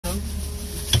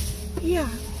Yeah.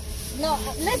 No,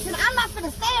 listen, I'm not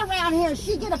gonna stay around here.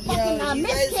 She get a fucking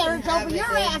miscarriage over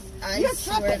your ass. You're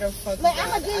tripping. I'm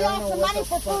gonna give y'all some money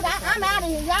for food. I'm out of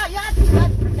here. Y'all too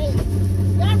much for me.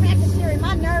 Y'all racketeering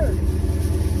my nerves.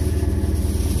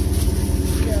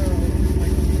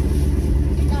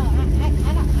 No,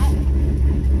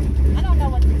 I don't know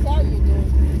what to tell you,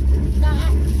 dude. No,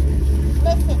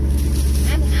 listen,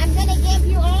 I'm gonna give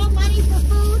you all money for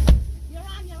food. You're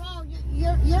on your own.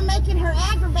 You're making her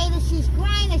aggravated. She's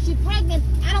crying and she's pregnant.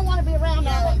 I don't want to be around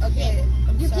all that shit.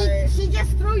 She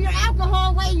just threw your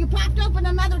alcohol away. You popped open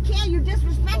another can. You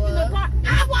disrespected the car.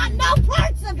 I want no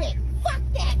parts of it. Fuck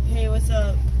that. Hey, what's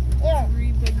up? Here.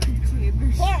 3 big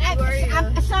containers.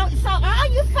 So all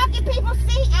you fucking people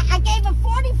see, I gave them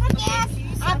 40 for gas.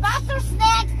 I bought their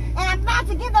snacks, and I'm about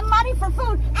to give them money for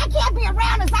food. I can't be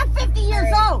around us. I'm 50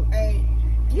 years old. Hey.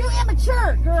 You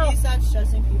immature, girl. Please stop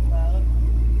stressing people out.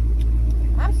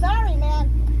 I'm sorry, man.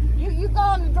 You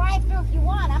go in the drive-thru if you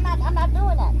want. I'm not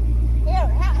doing that. Here,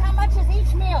 how much is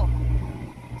each meal?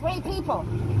 3 people.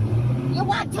 You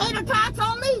want tater tots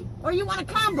only, or you want a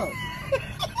combo?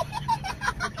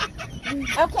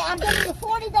 Okay, I'm giving you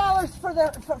 $40 for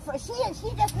she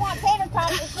just wants tater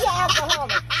tots and she's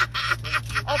alcoholic.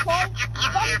 Okay?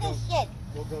 Fuck this shit.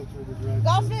 We'll go through the drive-thru.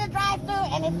 Go through the drive-thru,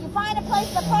 and if you find a place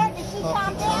to park and she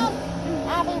calms down,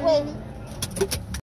 I'll be waiting.